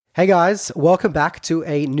Hey guys, welcome back to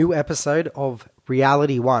a new episode of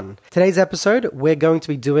Reality One. Today's episode, we're going to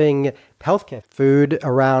be doing healthcare, food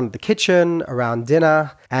around the kitchen, around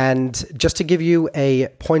dinner, and just to give you a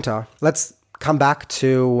pointer, let's come back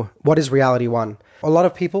to what is Reality One. A lot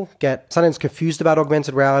of people get sometimes confused about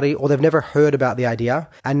augmented reality or they've never heard about the idea.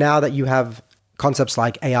 And now that you have concepts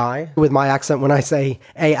like AI, with my accent, when I say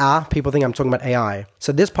AR, people think I'm talking about AI.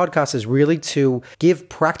 So this podcast is really to give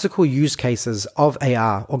practical use cases of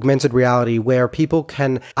AR, augmented reality, where people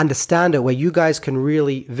can understand it, where you guys can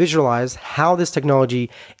really visualize how this technology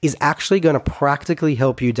is actually going to practically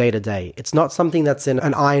help you day to day. It's not something that's in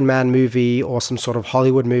an Iron Man movie or some sort of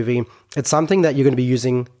Hollywood movie. It's something that you're going to be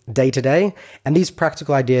using day to day, and these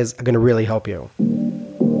practical ideas are going to really help you.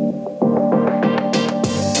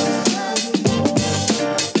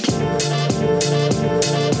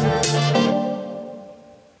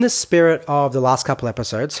 In the spirit of the last couple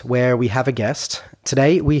episodes where we have a guest,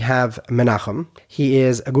 today we have Menachem. He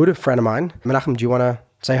is a good friend of mine. Menachem, do you want to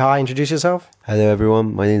say hi, introduce yourself? Hello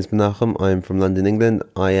everyone, my name is Menachem. I'm from London, England.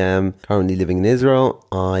 I am currently living in Israel.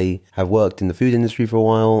 I have worked in the food industry for a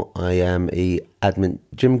while. I am a admin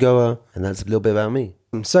gym goer, and that's a little bit about me.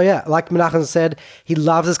 So yeah, like Menachem said, he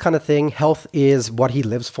loves this kind of thing. Health is what he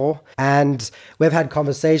lives for. And we've had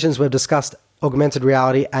conversations, we've discussed augmented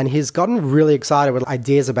reality, and he's gotten really excited with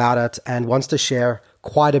ideas about it and wants to share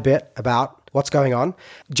quite a bit about what's going on.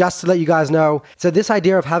 Just to let you guys know, so this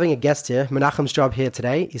idea of having a guest here, Menachem's job here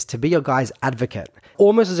today is to be your guys' advocate.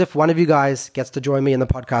 Almost as if one of you guys gets to join me in the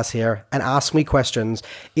podcast here and ask me questions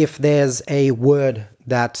if there's a word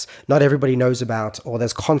that not everybody knows about, or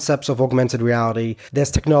there's concepts of augmented reality, there's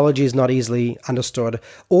technologies not easily understood,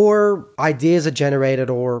 or ideas are generated,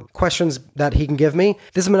 or questions that he can give me.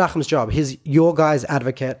 This is Menachem's job. He's your guy's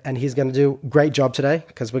advocate, and he's going to do a great job today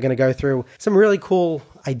because we're going to go through some really cool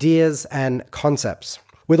ideas and concepts.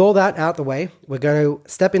 With all that out the way, we're going to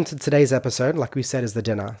step into today's episode, like we said, is the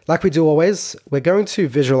dinner. Like we do always, we're going to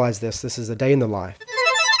visualize this. This is a day in the life.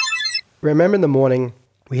 Remember in the morning,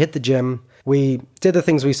 we hit the gym, we did the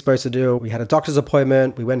things we were supposed to do. We had a doctor's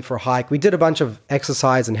appointment. We went for a hike. We did a bunch of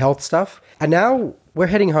exercise and health stuff. And now we're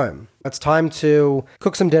heading home. It's time to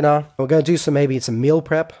cook some dinner. We're going to do maybe some meal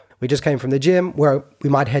prep. We just came from the gym, where we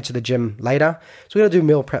might head to the gym later. So we're going to do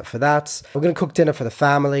meal prep for that. We're going to cook dinner for the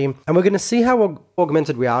family. And we're going to see how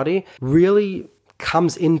augmented reality really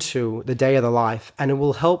comes into the day of the life, and it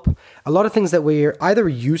will help a lot of things that we're either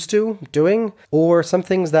used to doing or some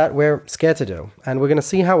things that we're scared to do. And we're going to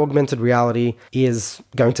see how augmented reality is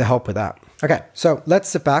going to help with that. Okay, so let's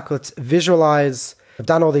sit back. Let's visualize. We've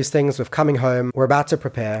done all these things. We're coming home. We're about to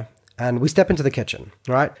prepare. And we step into the kitchen,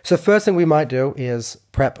 right? So first thing we might do is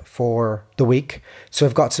prep for the week. So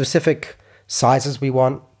we've got specific sizes we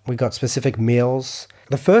want. We've got specific meals.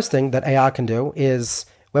 The first thing that AR can do is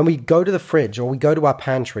when we go to the fridge or we go to our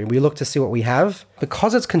pantry, we look to see what we have.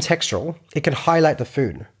 Because it's contextual, it can highlight the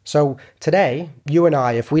food. So today, you and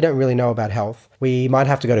I, if we don't really know about health, we might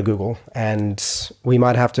have to go to Google and we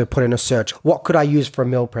might have to put in a search. What could I use for a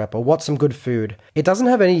meal prep, or what's some good food? It doesn't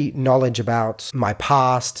have any knowledge about my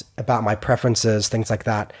past, about my preferences, things like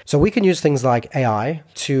that. So we can use things like AI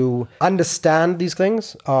to understand these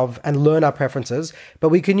things and learn our preferences, but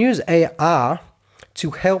we can use AR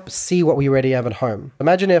to help see what we already have at home.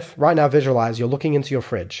 Imagine if right now, visualize, you're looking into your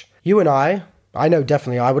fridge. You and I know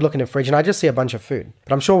definitely I would look in the fridge and I just see a bunch of food.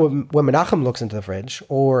 But I'm sure when Menachem looks into the fridge,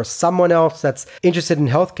 or someone else that's interested in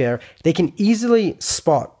healthcare, they can easily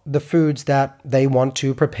spot the foods that they want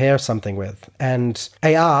to prepare something with. And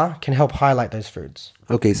AR can help highlight those foods.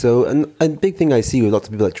 Okay, so a big thing I see with lots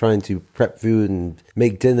of people like trying to prep food and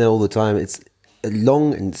make dinner all the time, it's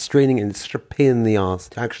long and straining, and it's such a pain in the ass.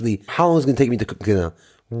 Actually, how long is it going to take me to cook dinner?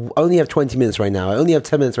 I only have 20 minutes right now. I only have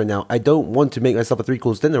 10 minutes right now. I don't want to make myself a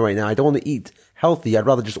 3-course dinner right now. I don't want to eat healthy. I'd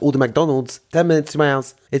rather just order McDonald's, 10 minutes to my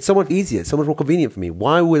house. It's so much easier. It's so much more convenient for me.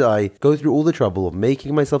 Why would I go through all the trouble of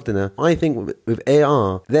making myself dinner? I think with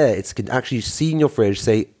AR, it can actually see in your fridge,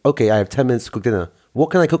 say, okay, I have 10 minutes to cook dinner. What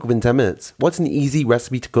can I cook within 10 minutes? What's an easy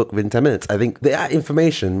recipe to cook within 10 minutes? I think the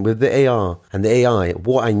information with the AR and the AI,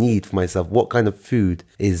 what I need for myself, what kind of food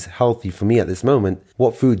is healthy for me at this moment,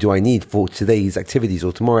 what food do I need for today's activities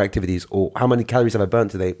or tomorrow activities, or how many calories have I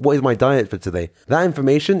burnt today, what is my diet for today? That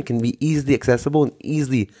information can be easily accessible and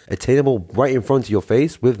easily attainable right in front of your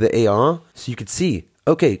face with the AR, so you could see,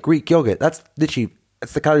 okay, Greek yogurt, that's the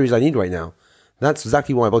calories I need right now. That's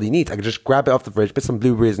exactly what my body needs. I can just grab it off the fridge, put some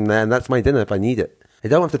blueberries in there, and that's my dinner if I need it. I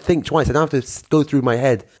don't have to think twice. I don't have to go through my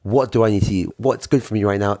head, what do I need to eat? What's good for me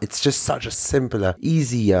right now? It's just such a simpler,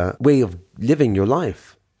 easier way of living your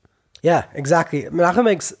life. Yeah, exactly. Menachem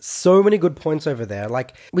makes so many good points over there.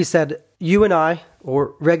 Like we said, you and I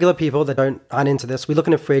or regular people that aren't into this, we look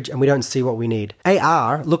in a fridge and we don't see what we need.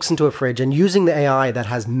 AR looks into a fridge and using the AI that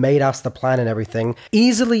has made us the plan and everything,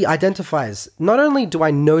 easily identifies, not only do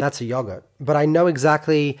I know that's a yogurt, but I know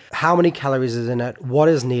exactly how many calories is in it, what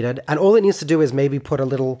is needed, and all it needs to do is maybe put a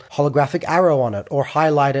little holographic arrow on it or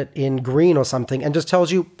highlight it in green or something and just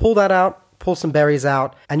tells you, pull that out, pull some berries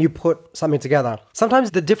out, and you put something together. Sometimes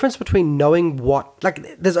the difference between knowing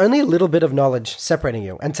there's only a little bit of knowledge separating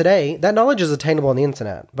you. And today, that knowledge is attainable on the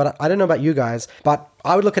internet. But I don't know about you guys, but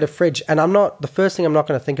I would look at a fridge and the first thing I'm not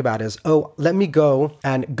going to think about is, oh, let me go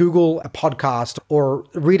and Google a podcast or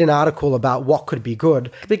read an article about what could be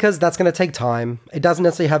good, because that's going to take time. It doesn't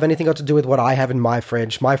necessarily have anything to do with what I have in my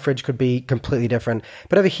fridge. My fridge could be completely different.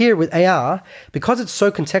 But over here with AR, because it's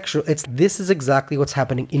so contextual, this is exactly what's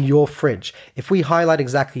happening in your fridge. If we highlight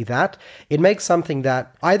exactly that, it makes something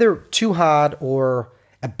that either too hard or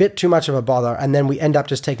a bit too much of a bother, and then we end up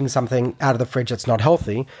just taking something out of the fridge that's not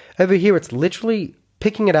healthy. Over here, it's literally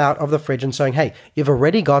picking it out of the fridge and saying, hey, you've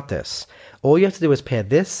already got this. All you have to do is pair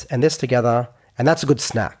this and this together, and that's a good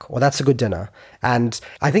snack, or that's a good dinner. And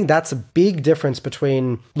I think that's a big difference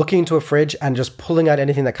between looking into a fridge and just pulling out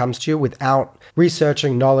anything that comes to you without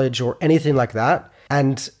researching knowledge or anything like that.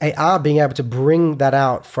 And AR being able to bring that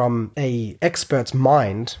out from a expert's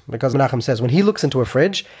mind, because Menachem says when he looks into a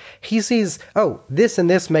fridge, he sees, oh, this and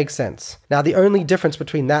this makes sense. Now, the only difference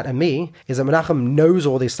between that and me is that Menachem knows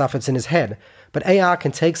all this stuff, it's in his head. But AR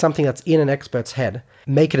can take something that's in an expert's head,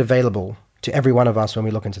 make it available to every one of us when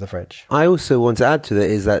we look into the fridge. I also want to add to that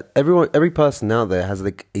is that every person out there has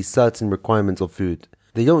like a certain requirement of food.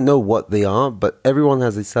 They don't know what they are, but everyone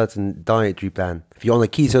has a certain dietary plan. If you're on a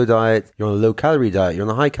keto diet, you're on a low-calorie diet, you're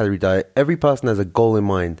on a high-calorie diet, every person has a goal in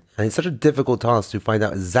mind. And it's such a difficult task to find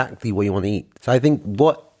out exactly what you want to eat. So I think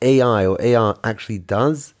what AI or AR actually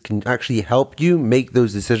does can actually help you make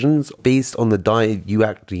those decisions based on the diet you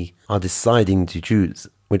actually are deciding to choose,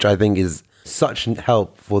 which I think is such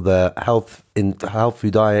help for the health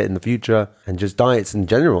food diet in the future and just diets in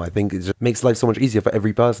general. I think it just makes life so much easier for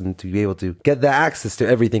every person to be able to get their access to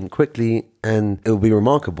everything quickly, and it will be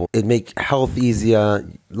remarkable. It'd make health easier,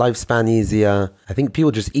 lifespan easier. I think people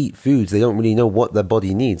just eat foods. They don't really know what their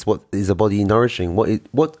body needs. What is a body nourishing?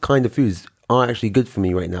 What kind of foods are actually good for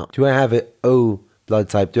me right now? Do I have an O blood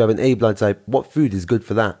type? Do I have an A blood type? What food is good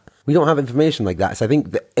for that? We don't have information like that. So I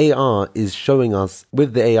think the AR is showing us,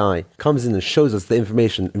 with the AI, comes in and shows us the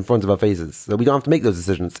information in front of our faces. So we don't have to make those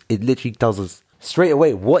decisions. It literally tells us straight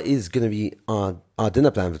away what is going to be our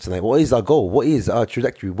dinner plan for tonight. What is our goal? What is our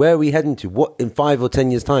trajectory? Where are we heading to? What in 5 or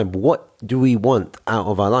 10 years' time? What do we want out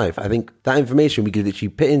of our life? I think that information we could literally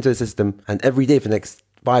put into a system, and every day for the next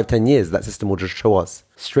 5-10 years, that system will just show us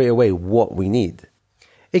straight away what we need.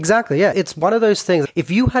 Exactly, yeah. It's one of those things. If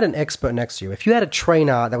you had an expert next to you, if you had a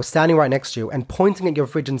trainer that was standing right next to you and pointing at your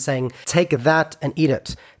fridge and saying, take that and eat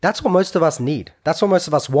it, that's what most of us need. That's what most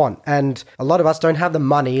of us want. And a lot of us don't have the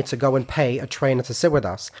money to go and pay a trainer to sit with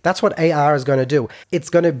us. That's what AR is going to do. It's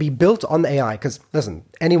going to be built on the AI. Because listen,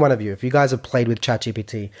 any one of you, if you guys have played with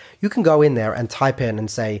ChatGPT, you can go in there and type in and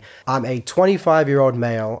say, I'm a 25-year-old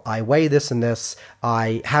male. I weigh this and this.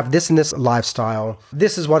 I have this and this lifestyle.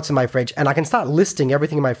 This is what's in my fridge. And I can start listing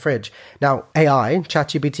everything in my fridge. Now, AI,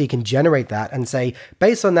 ChatGPT, can generate that and say,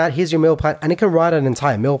 based on that, here's your meal plan. And it can write an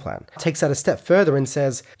entire meal plan. It takes that a step further and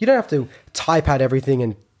says, you don't have to type out everything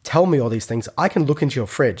and tell me all these things. I can look into your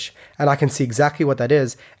fridge and I can see exactly what that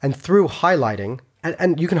is. And through highlighting,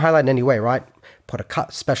 and you can highlight in any way, right? Put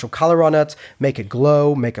a special color on it, make it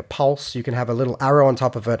glow, make it pulse. You can have a little arrow on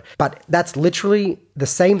top of it. But that's literally the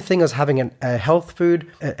same thing as having a health food,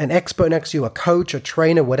 an expert next to you, a coach, a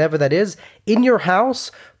trainer, whatever that is, in your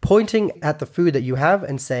house, pointing at the food that you have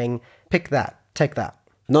and saying, pick that, take that.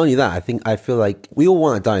 Not only that, I feel like we all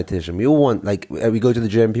want a dietitian. We all want, like, we go to the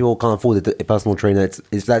gym, people can't afford a personal trainer.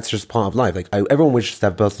 That's just part of life. Like, everyone wishes to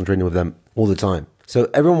have a personal trainer with them all the time. So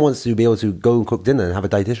everyone wants to be able to go and cook dinner and have a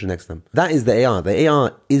dietitian next to them. That is the AR. The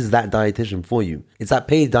AR is that dietitian for you. It's that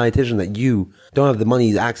paid dietitian that you don't have the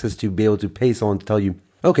money, access to be able to pay someone to tell you,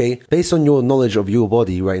 okay, based on your knowledge of your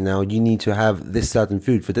body right now, you need to have this certain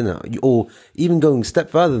food for dinner. Or even going a step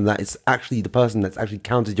further than that, it's actually the person that's actually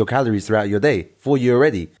counted your calories throughout your day for you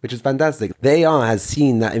already, which is fantastic. The AR has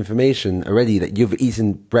seen that information already, that you've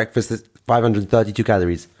eaten breakfast at 532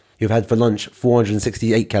 calories. You've had for lunch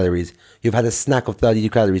 468 calories. You've had a snack of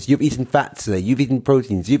 32 calories. You've eaten fats today. You've eaten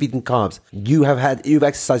proteins. You've eaten carbs. You've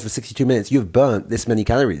exercised for 62 minutes. You've burnt this many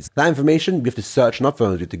calories. That information, we have to search on our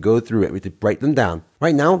phones. We have to go through it. We have to break them down.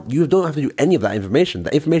 Right now, you don't have to do any of that information.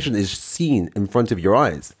 The information is seen in front of your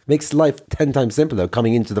eyes. Makes life 10 times simpler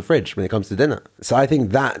coming into the fridge when it comes to dinner. So I think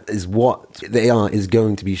that is what the AI is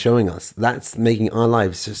going to be showing us. That's making our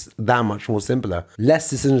lives just that much more simpler. Less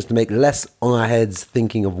decisions to make, less on our heads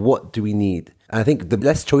thinking of what do we need. And I think the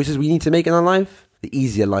less choices we need to make in our life, the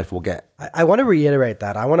easier life will get. I want to reiterate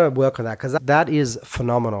that. I want to work on that because that is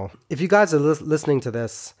phenomenal. If you guys are listening to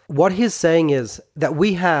this, what he's saying is that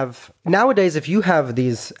we have, nowadays, if you have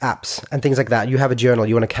these apps and things like that, you have a journal,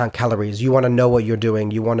 you want to count calories, you want to know what you're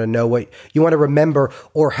doing, you want to know what, you want to remember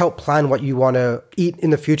or help plan what you want to eat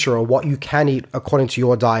in the future or what you can eat according to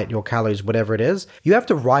your diet, your calories, whatever it is, you have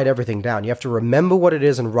to write everything down. You have to remember what it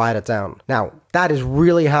is and write it down. Now, that is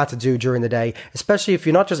really hard to do during the day, especially if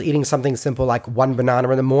you're not just eating something simple like one banana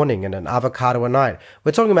in the morning and an avocado at night.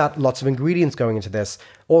 We're talking about lots of ingredients going into this.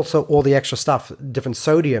 Also, all the extra stuff, different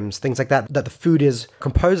sodiums, things like that, that the food is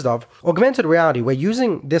composed of. Augmented reality, we're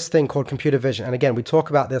using this thing called computer vision. And again, we talk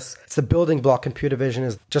about this. It's the building block. Computer vision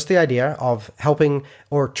is just the idea of helping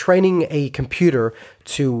or training a computer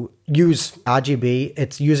to use RGB.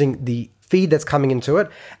 It's using the feed that's coming into it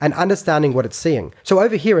and understanding what it's seeing. So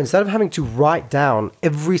over here, instead of having to write down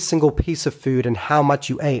every single piece of food and how much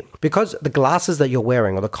you ate, because the glasses that you're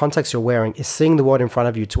wearing or the context you're wearing is seeing the world in front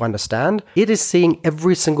of you to understand, it is seeing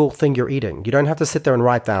every single thing you're eating. You don't have to sit there and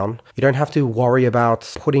write down. You don't have to worry about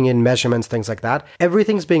putting in measurements, things like that.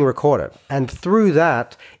 Everything's being recorded. And through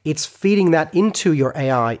that, it's feeding that into your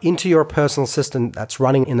AI, into your personal assistant that's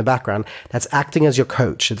running in the background, that's acting as your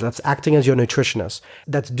coach, that's acting as your nutritionist,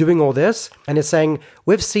 that's doing all this. And it's saying,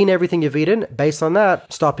 we've seen everything you've eaten. Based on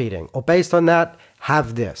that, stop eating. Or based on that,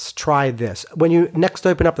 have this, try this. When you next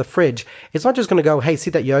open up the fridge, it's not just going to go, hey,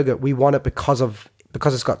 see that yogurt, we want it because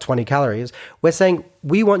it's got 20 calories. We're saying,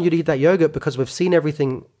 we want you to eat that yogurt because we've seen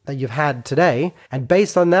everything that you've had today. And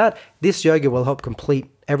based on that, this yogurt will help complete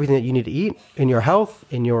everything that you need to eat in your health,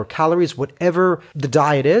 in your calories, whatever the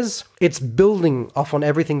diet is. It's building off on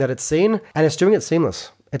everything that it's seen and it's doing it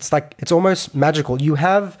seamless. It's like, it's almost magical. You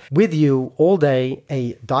have with you all day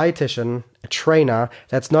a dietitian, a trainer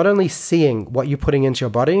that's not only seeing what you're putting into your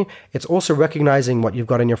body, it's also recognizing what you've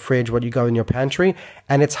got in your fridge, what you got in your pantry,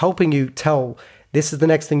 and it's helping you tell this is the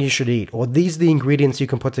next thing you should eat, or these are the ingredients you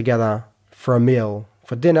can put together for a meal,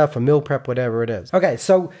 for dinner, for meal prep, whatever it is. Okay,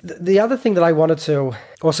 so the other thing that I wanted to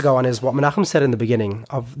also go on is what Menachem said in the beginning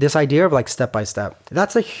of this idea of like step by step.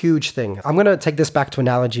 That's a huge thing. I'm going to take this back to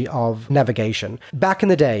analogy of navigation. Back in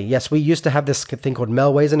the day, yes, we used to have this thing called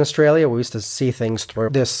Melways in Australia. We used to see things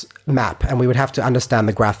through this map and we would have to understand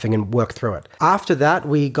the graphing and work through it. After that,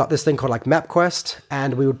 we got this thing called like MapQuest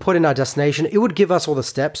and we would put in our destination. It would give us all the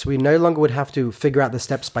steps. We no longer would have to figure out the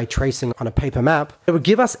steps by tracing on a paper map. It would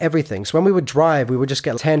give us everything. So when we would drive, we would just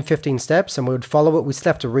get 10, 15 steps and we would follow it. We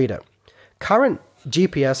still have to read it. Current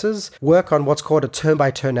GPSs work on what's called a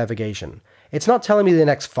turn-by-turn navigation. It's not telling me the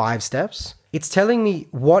next 5 steps. It's telling me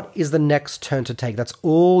what is the next turn to take. That's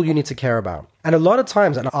all you need to care about. And a lot of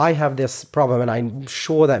times, and I have this problem, and I'm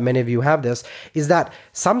sure that many of you have this, is that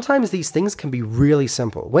sometimes these things can be really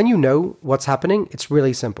simple. When you know what's happening, it's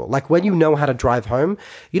really simple. Like when you know how to drive home,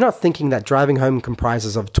 you're not thinking that driving home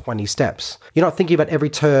comprises of 20 steps. You're not thinking about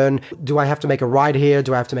every turn. Do I have to make a right here?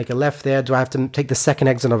 Do I have to make a left there? Do I have to take the second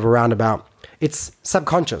exit of a roundabout? It's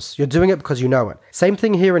subconscious. You're doing it because you know it. Same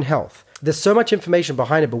thing here in health. There's so much information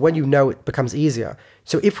behind it, but when you know, it becomes easier.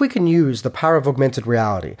 So if we can use the power of augmented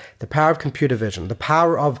reality, the power of computer vision, the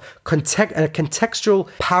power of a contextual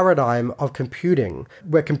paradigm of computing,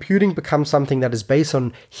 where computing becomes something that is based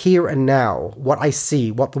on here and now, what I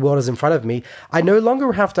see, what the world is in front of me, I no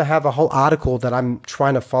longer have to have a whole article that I'm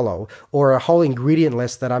trying to follow or a whole ingredient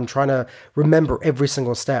list that I'm trying to remember every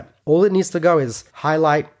single step. All it needs to go is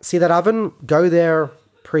highlight, see that oven, go there,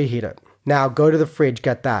 preheat it. Now go to the fridge,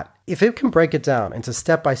 get that. If it can break it down into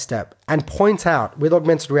step by step and point out with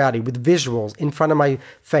augmented reality, with visuals in front of my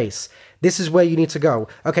face, this is where you need to go.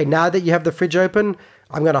 Okay, now that you have the fridge open,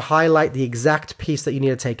 I'm going to highlight the exact piece that you need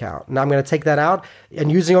to take out. Now I'm going to take that out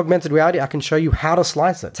and using augmented reality, I can show you how to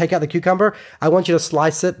slice it. Take out the cucumber. I want you to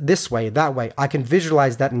slice it this way, that way. I can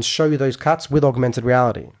visualize that and show you those cuts with augmented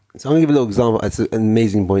reality. So I'm going to give you a little example. It's an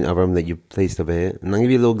amazing point, Avraham, that you placed over here. And I'll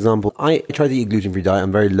give you a little example. I try to eat a gluten-free diet.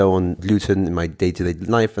 I'm very low on gluten in my day-to-day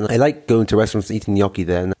life. And I like going to restaurants and eating gnocchi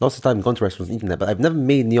there. And lots of times I've gone to restaurants and eaten there, but I've never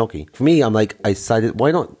made gnocchi. For me, I'm like, I decided,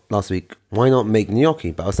 why not last week? Why not make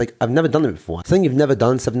gnocchi? But I was like, I've never done it before. Something you've never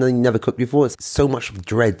done, something you never cooked before, it's so much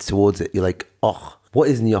dread towards it. You're like, oh. What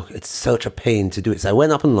is gnocchi? It's such a pain to do it. So I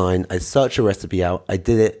went up online, I searched a recipe out, I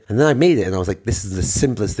did it, and then I made it, and I was like, this is the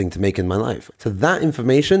simplest thing to make in my life. So that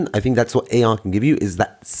information, I think that's what AR can give you, is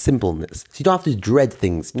that simpleness. So you don't have to dread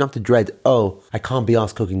things. You don't have to dread, oh, I can't be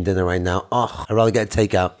asked cooking dinner right now. Oh, I'd rather get a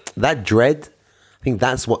takeout. That dread, I think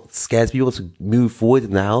that's what scares people to move forward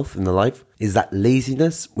in their health, in their life, is that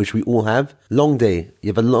laziness, which we all have. Long day. You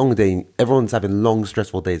have a long day. Everyone's having long,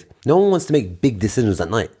 stressful days. No one wants to make big decisions at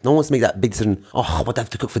night. No one wants to make that big decision. Oh, what do I have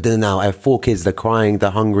to cook for dinner now? I have 4 kids. They're crying. They're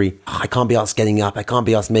hungry. Oh, I can't be asked getting up. I can't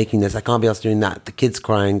be asked making this. I can't be asked doing that. The kids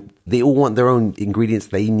crying. They all want their own ingredients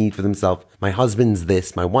they need for themselves. My husband's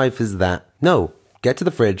this. My wife is that. No. Get to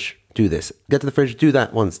the fridge. Do this. Get to the fridge, do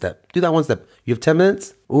that one step. Do that one step. You have 10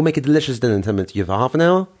 minutes? We'll make a delicious dinner in 10 minutes. You have half an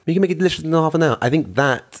hour? We can make it delicious in half an hour. I think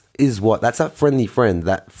that's that friendly friend,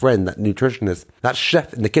 that nutritionist, that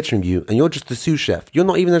chef in the kitchen with you, and you're just the sous chef. You're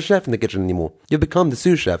not even a chef in the kitchen anymore. You become the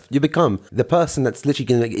sous chef. You become the person that's literally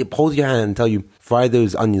going to hold your hand and tell you, fry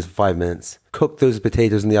those onions for 5 minutes. Cook those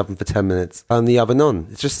potatoes in the oven for 10 minutes. Turn the oven on.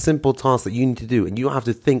 It's just simple tasks that you need to do, and you don't have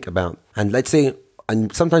to think about. And let's say,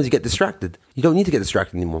 and sometimes you get distracted. You don't need to get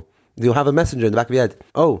distracted anymore. You'll have a messenger in the back of your head.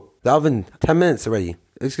 Oh, the oven, 10 minutes already.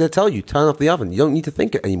 It's going to tell you, turn off the oven. You don't need to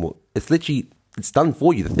think it anymore. It's literally, it's done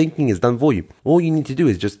for you. The thinking is done for you. All you need to do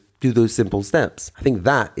is just do those simple steps. I think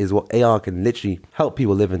that is what AR can literally help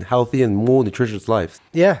people live in healthy and more nutritious lives.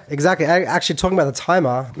 Yeah, exactly. Actually, talking about the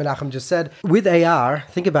timer, Menachem just said, with AR,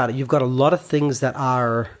 think about it. You've got a lot of things that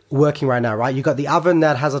are working right now, right? You've got the oven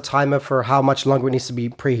that has a timer for how much longer it needs to be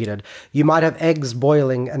preheated. You might have eggs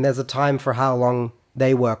boiling and there's a time for how long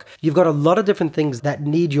they work. You've got a lot of different things that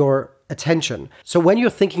need your attention. So when you're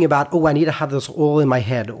thinking about, oh, I need to have this all in my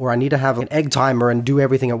head, or I need to have an egg timer and do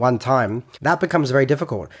everything at one time, that becomes very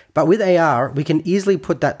difficult. But with AR, we can easily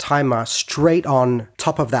put that timer straight on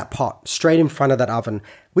top of that pot, straight in front of that oven.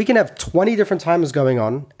 We can have 20 different timers going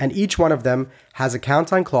on, and each one of them has a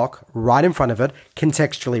countdown clock right in front of it,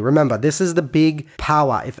 contextually. Remember, this is the big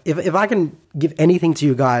power. If I can give anything to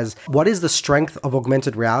you guys, what is the strength of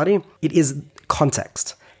augmented reality? It is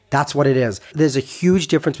context. That's what it is. There's a huge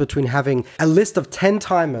difference between having a list of 10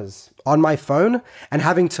 timers on my phone and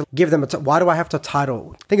having to give them why do I have to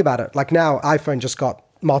title? Think about it. Like now, iPhone just got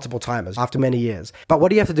multiple timers after many years. But what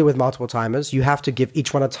do you have to do with multiple timers? You have to give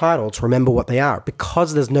each one a title to remember what they are,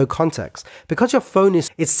 because there's no context. Because your phone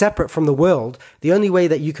is separate from the world, the only way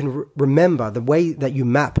that you can remember, the way that you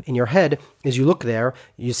map in your head is you look there,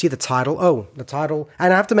 you see the title,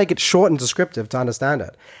 and I have to make it short and descriptive to understand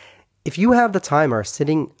it. If you have the timer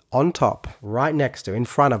sitting on top, right next to, in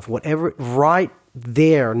front of whatever, right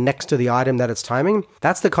there next to the item that it's timing,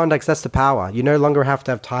 that's the context, that's the power. You no longer have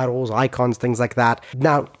to have titles, icons, things like that.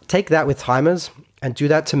 Now, take that with timers and do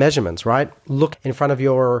that to measurements, right? Look in front of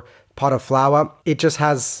your pot of flour. It just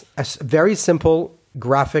has a very simple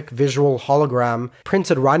graphic visual hologram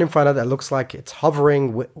printed right in front of it that looks like it's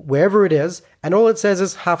hovering wherever it is, and all it says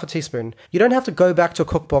is half a teaspoon. You don't have to go back to a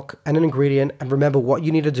cookbook and an ingredient and remember what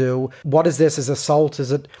you need to do. What is this? Is it salt?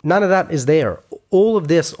 Is it? None of that is there. All of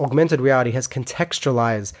this augmented reality has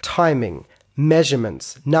contextualized timing,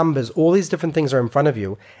 measurements, numbers, all these different things are in front of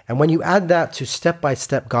you. And when you add that to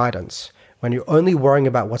step-by-step guidance, when you're only worrying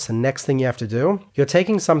about what's the next thing you have to do, you're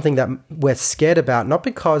taking something that we're scared about, not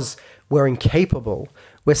because we're incapable.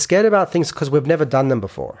 We're scared about things because we've never done them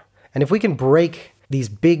before. And if we can break these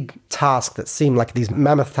big tasks that seem like these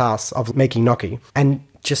mammoth tasks of making gnocchi and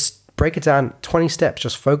just break it down 20 steps,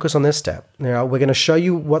 just focus on this step. We're going to show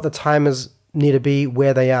you what the timers need to be,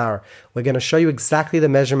 where they are. We're going to show you exactly the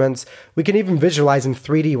measurements. We can even visualize in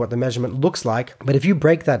 3D what the measurement looks like. But if you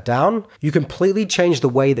break that down, you completely change the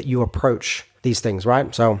way that you approach these things,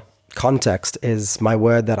 right? So context is my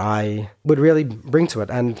word that I would really bring to it.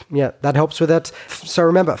 And yeah, that helps with it. So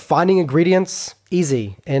remember, finding ingredients,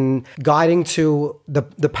 easy. In guiding to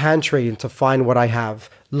the pantry to find what I have,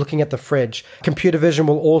 looking at the fridge. Computer vision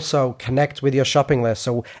will also connect with your shopping list.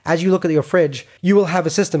 So as you look at your fridge, you will have a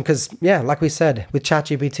system because, yeah, like we said, with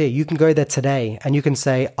ChatGPT, you can go there today and you can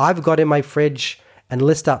say, I've got in my fridge, and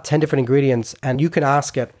list out 10 different ingredients, and you can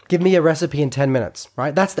ask it, give me a recipe in 10 minutes,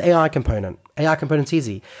 right? That's the AI component. AI component's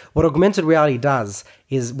easy. What augmented reality does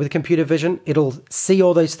is with computer vision, it'll see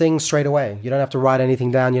all those things straight away. You don't have to write anything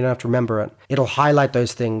down. You don't have to remember it. It'll highlight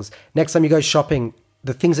those things. Next time you go shopping,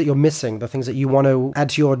 the things that you're missing, the things that you want to add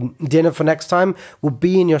to your dinner for next time will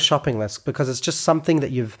be in your shopping list because it's just something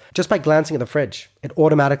that just by glancing at the fridge, it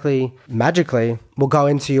automatically, magically will go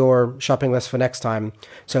into your shopping list for next time.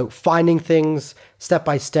 So finding things step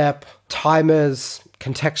by step, timers,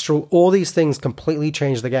 contextual, all these things completely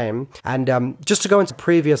change the game. And just to go into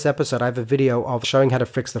previous episode, I have a video of showing how to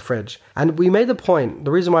fix the fridge. And we made the point,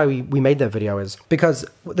 the reason why we made that video is because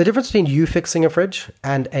the difference between you fixing a fridge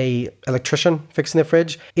and a electrician fixing the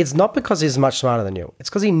fridge, it's not because he's much smarter than you. It's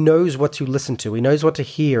because he knows what to listen to. He knows what to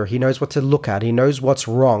hear. He knows what to look at. He knows what's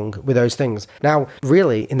wrong with those things. Now,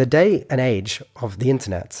 really, in the day and age of the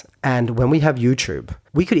internet, and when we have YouTube,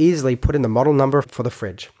 we could easily put in the model number for the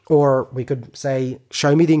fridge. Or we could say,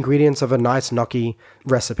 show me the ingredients of a nice gnocchi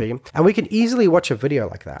recipe. And we can easily watch a video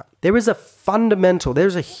like that. There's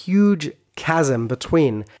a huge chasm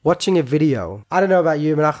between watching a video. I don't know about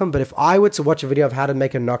you, Menachem, but if I were to watch a video of how to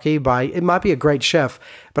make a gnocchi it might be a great chef,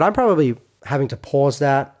 but I'm probably having to pause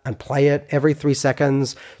that and play it every 3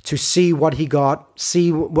 seconds to see what he got,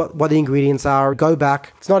 see what the ingredients are, go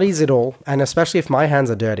back. It's not easy at all. And especially if my hands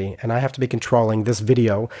are dirty and I have to be controlling this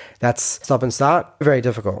video, that's stop and start, very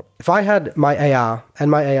difficult. If I had my AR and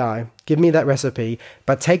my AI give me that recipe,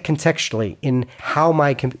 but take contextually in how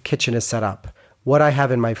my kitchen is set up, what I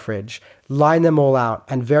have in my fridge, line them all out,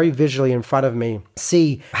 and very visually in front of me,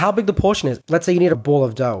 see how big the portion is. Let's say you need a ball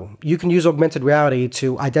of dough. You can use augmented reality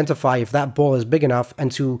to identify if that ball is big enough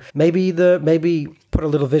and to maybe put a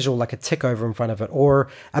little visual like a tick over in front of it, or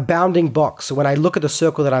a bounding box. So when I look at the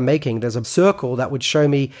circle that I'm making, there's a circle that would show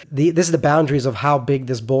me this is the boundaries of how big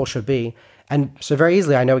this ball should be. And so very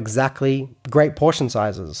easily, I know exactly great portion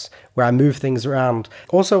sizes where I move things around.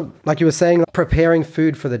 Also, like you were saying, preparing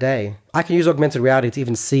food for the day. I can use augmented reality to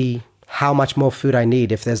even see how much more food I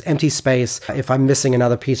need. If there's empty space, if I'm missing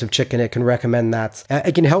another piece of chicken, it can recommend that.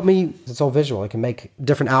 It can help me, it's all visual. It can make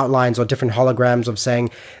different outlines or different holograms of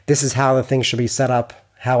saying, this is how the thing should be set up,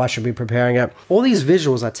 how I should be preparing it. All these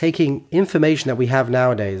visuals are taking information that we have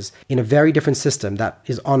nowadays in a very different system that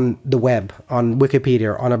is on the web, on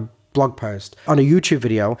Wikipedia, on a blog post, on a YouTube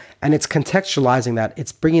video, and it's contextualizing that.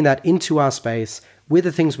 It's bringing that into our space with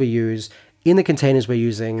the things we use, in the containers we're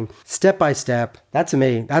using, step by step. That to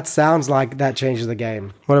me, that sounds like that changes the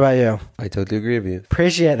game. What about you? I totally agree with you.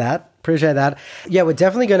 Appreciate that. Yeah, we're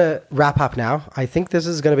definitely going to wrap up now. I think this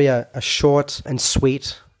is going to be a short and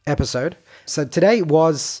sweet episode. So today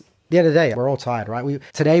was the end of the day. We're all tired, right?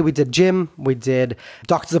 Today we did gym, we did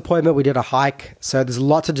doctor's appointment, we did a hike. So there's a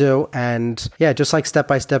lot to do. And yeah, just like step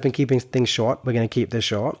by step and keeping things short, we're going to keep this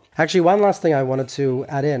short. Actually, one last thing I wanted to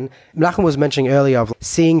add in. Menachem was mentioning earlier of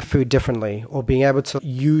seeing food differently or being able to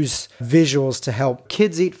use visuals to help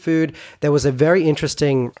kids eat food. There was a very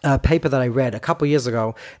interesting paper that I read a couple years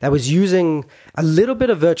ago that was using a little bit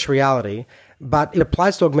of virtual reality, but it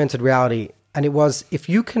applies to augmented reality. And it was, if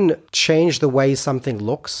you can change the way something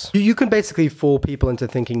looks, you can basically fool people into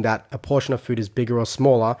thinking that a portion of food is bigger or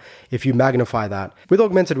smaller if you magnify that. With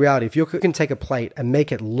augmented reality, if you can take a plate and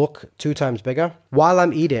make it look 2 times bigger, while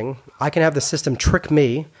I'm eating, I can have the system trick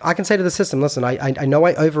me. I can say to the system, listen, I know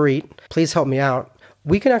I overeat, please help me out.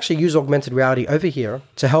 We can actually use augmented reality over here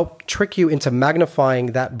to help trick you into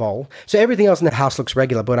magnifying that bowl. So everything else in the house looks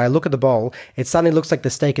regular, but when I look at the bowl, it suddenly looks like the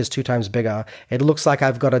steak is 2 times bigger. It looks like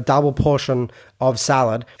I've got a double portion of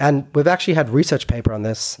salad. And we've actually had research paper on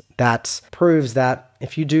this that proves that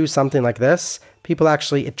if you do something like this,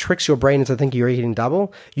 it tricks your brain into thinking you're eating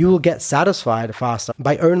double. You will get satisfied faster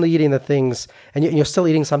by only eating the things, and you're still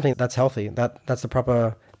eating something that's healthy. That's the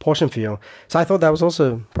proper portion for you. So I thought that was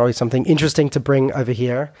also probably something interesting to bring over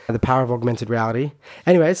here, the power of augmented reality.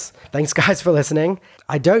 Anyways, thanks guys for listening.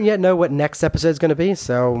 I don't yet know what next episode is going to be,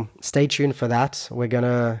 so stay tuned for that. We're going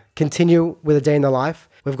to continue with a day in the life.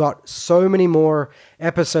 We've got so many more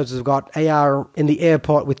episodes. We've got AR in the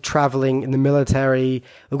airport with traveling in the military.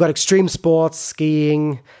 We've got extreme sports,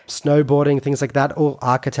 skiing, snowboarding, things like that. All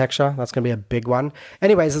architecture. That's going to be a big one.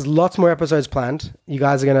 Anyways, there's lots more episodes planned. You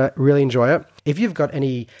guys are going to really enjoy it. If you've got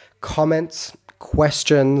any comments,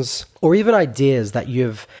 questions, or even ideas that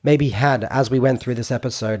you've maybe had as we went through this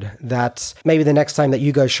episode, that maybe the next time that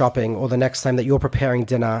you go shopping or the next time that you're preparing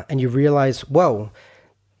dinner and you realize, whoa,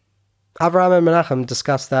 Avraham and Menachem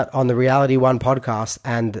discussed that on the Reality One podcast,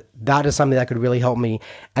 and that is something that could really help me.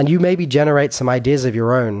 And you maybe generate some ideas of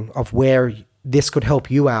your own of where this could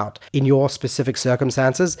help you out in your specific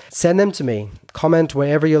circumstances. Send them to me. Comment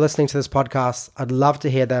wherever you're listening to this podcast. I'd love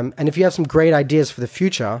to hear them. And if you have some great ideas for the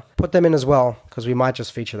future, put them in as well, because we might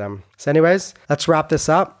just feature them. So anyways, let's wrap this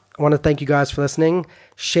up. I want to thank you guys for listening.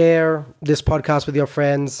 Share this podcast with your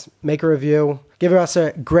friends. Make a review. Give us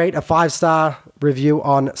a 5-star review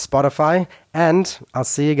on Spotify. And I'll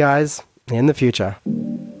see you guys in the future.